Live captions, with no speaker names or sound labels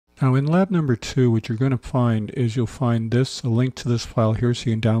Now in lab number 2, what you're going to find is you'll find a link to this file here so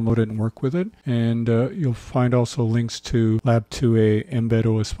you can download it and work with it. And you'll find also links to lab 2A, MBED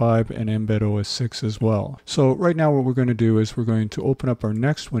OS5, and MBED OS6 as well. So right now what we're going to do is we're going to open up our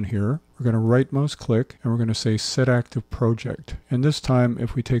next one here. We're going to right mouse click and we're going to say set active project. And this time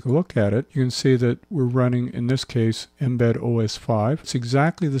if we take a look at it, you can see that we're running, in this case, MBED OS5. It's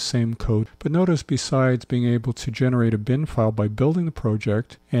exactly the same code, but notice besides being able to generate a bin file by building the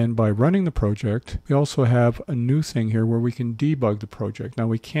project and by running the project, we also have a new thing here where we can debug the project. Now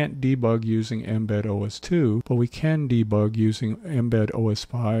we can't debug using MBED OS2, but we can debug using MBED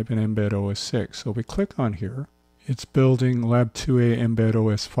OS5 and MBED OS6. So if we click on here, it's building Lab 2A MBED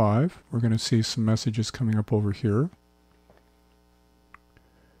OS5. We're going to see some messages coming up over here.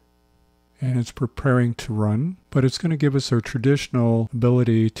 And it's preparing to run, but it's going to give us our traditional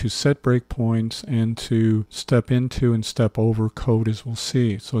ability to set breakpoints and to step into and step over code, as we'll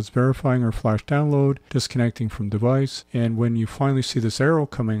see. So it's verifying our flash download, disconnecting from device, and when you finally see this arrow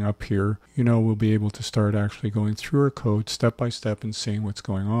coming up here, you know we'll be able to start actually going through our code step by step and seeing what's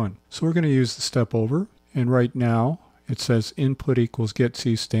going on. So we're going to use the step over. And right now it says input equals get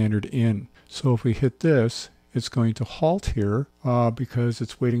C standard in. So if we hit this, it's going to halt here because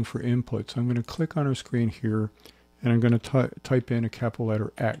it's waiting for input. So I'm going to click on our screen here and I'm going to type in a capital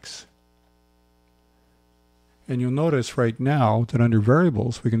letter X. And you'll notice right now that under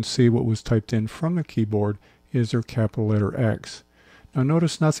variables we can see what was typed in from the keyboard is our capital letter X. Now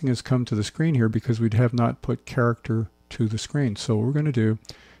notice nothing has come to the screen here because we have not put character to the screen. So what we're going to do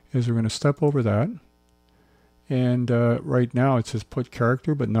is we're going to step over that. And right now it says put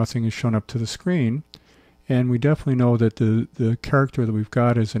character, but nothing is shown up to the screen. And we definitely know that the character that we've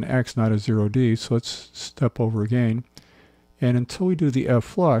got is an X, not a 0D. So let's step over again. And until we do the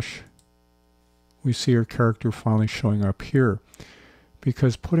fflush, we see our character finally showing up here.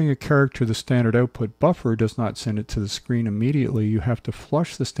 Because putting a character to the standard output buffer does not send it to the screen immediately. You have to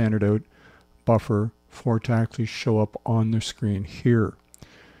flush the standard out buffer for it to actually show up on the screen here.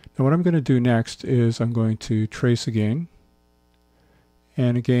 Now what I'm going to do next is I'm going to trace again.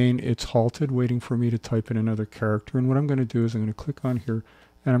 And again, it's halted, waiting for me to type in another character. And what I'm going to do is I'm going to click on here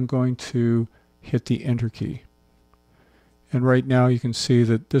and I'm going to hit the enter key. And right now you can see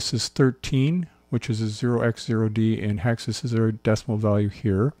that this is 13, which is a 0x0D in hex. This is our decimal value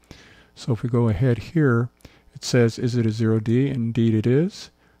here. So if we go ahead here, it says, is it a 0D? Indeed it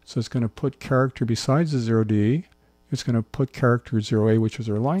is. So it's going to put character besides the 0D. It's going to put character 0A, which is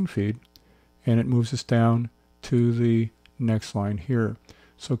our line feed, and it moves us down to the next line here.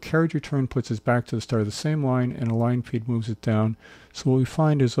 So carriage return puts us back to the start of the same line, and a line feed moves it down. So what we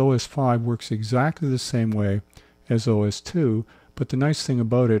find is OS5 works exactly the same way as OS2, but the nice thing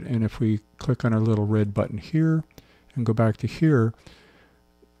about it, and if we click on our little red button here and go back to here,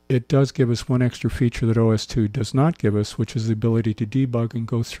 it does give us one extra feature that OS2 does not give us, which is the ability to debug and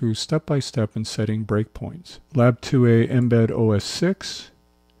go through step by step in setting breakpoints. Lab 2A MBED OS6,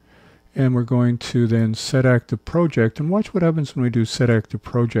 and we're going to then set active project, and watch what happens when we do set active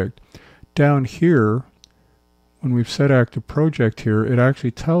project. Down here, when we've set active project here, it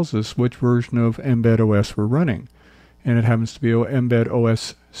actually tells us which version of MBED OS we're running, and it happens to be MBED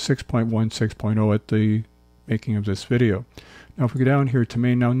OS 6.1.6.0 at the making of this video. Now if we go down here to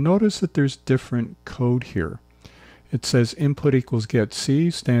main, now notice that there's different code here. It says input equals get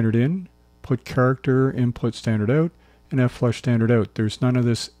C standard in, put character input standard out, and fflush standard out. There's none of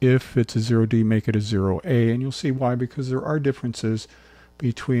this if it's a 0D make it a 0A, and you'll see why, because there are differences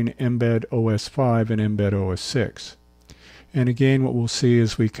between MBED OS5 and MBED OS6. And again, what we'll see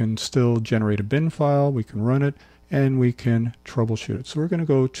is we can still generate a bin file, we can run it, and we can troubleshoot it. So we're going to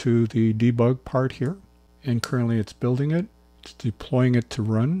go to the debug part here, and currently it's building it. It's deploying it to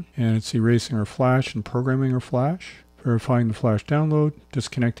run, and it's erasing our flash and programming our flash, verifying the flash download,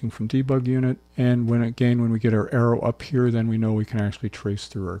 disconnecting from debug unit, and when we get our arrow up here, then we know we can actually trace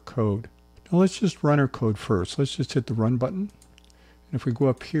through our code. Now let's just run our code first. Let's just hit the run button, and if we go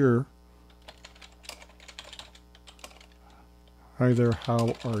up here, hi there,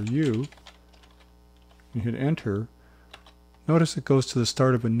 how are you, and hit enter, notice it goes to the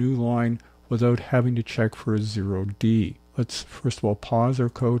start of a new line without having to check for a 0D. Let's first of all pause our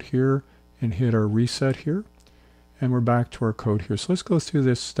code here and hit our reset here, and we're back to our code here. So let's go through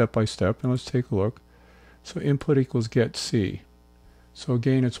this step by step and let's take a look. So input equals get C. So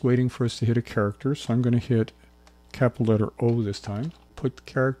again, it's waiting for us to hit a character, so I'm going to hit capital letter O this time. Put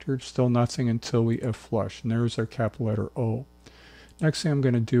character, still nothing until we fflush, and there's our capital letter O. Next thing I'm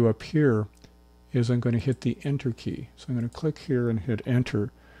going to do up here is I'm going to hit the enter key. So I'm going to click here and hit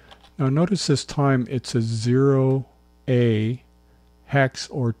enter. Now notice this time it's a 0A hex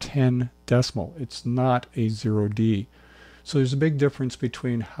or 10 decimal. It's not a 0D. So there's a big difference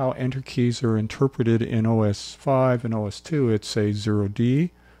between how enter keys are interpreted in OS5 and OS2. It's a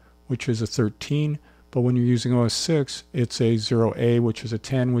 0D, which is a 13, but when you're using OS6, it's a 0A, which is a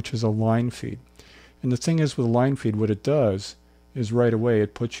 10, which is a line feed. And the thing is with a line feed, what it does is right away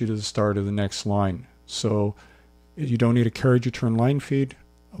it puts you to the start of the next line. So you don't need a carriage return line feed.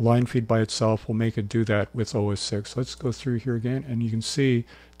 A line feed by itself will make it do that with OS6. Let's go through here again, and you can see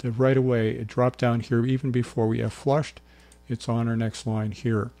that right away it dropped down here even before we have flushed. It's on our next line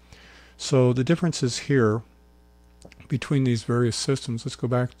here. So the differences here between these various systems, let's go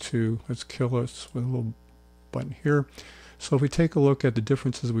back to, let's kill us with a little button here. So if we take a look at the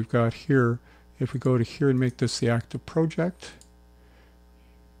differences we've got here, if we go to here and make this the active project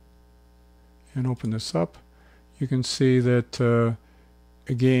and open this up, you can see that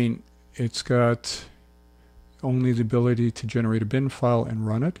again, it's got only the ability to generate a bin file and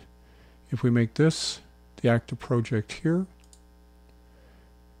run it. If we make this the active project here,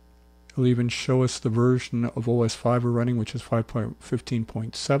 it'll even show us the version of OS5 we're running, which is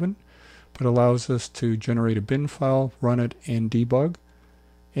 5.15.7, but allows us to generate a bin file, run it, and debug.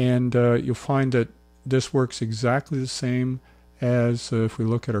 And you'll find that this works exactly the same as if we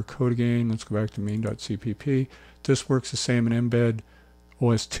look at our code again. Let's go back to main.cpp. This works the same in MBED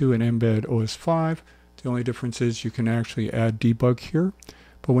OS2 and MBED OS5. The only difference is you can actually add debug here.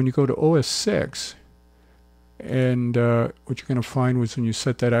 But when you go to OS6, and what you're going to find was when you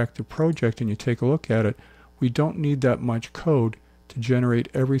set that active project and you take a look at it, we don't need that much code to generate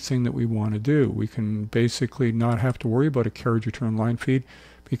everything that we want to do. We can basically not have to worry about a carriage return line feed,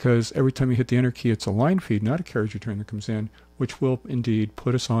 because every time you hit the enter key, it's a line feed, not a carriage return that comes in, which will indeed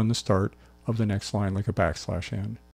put us on the start of the next line like a \n.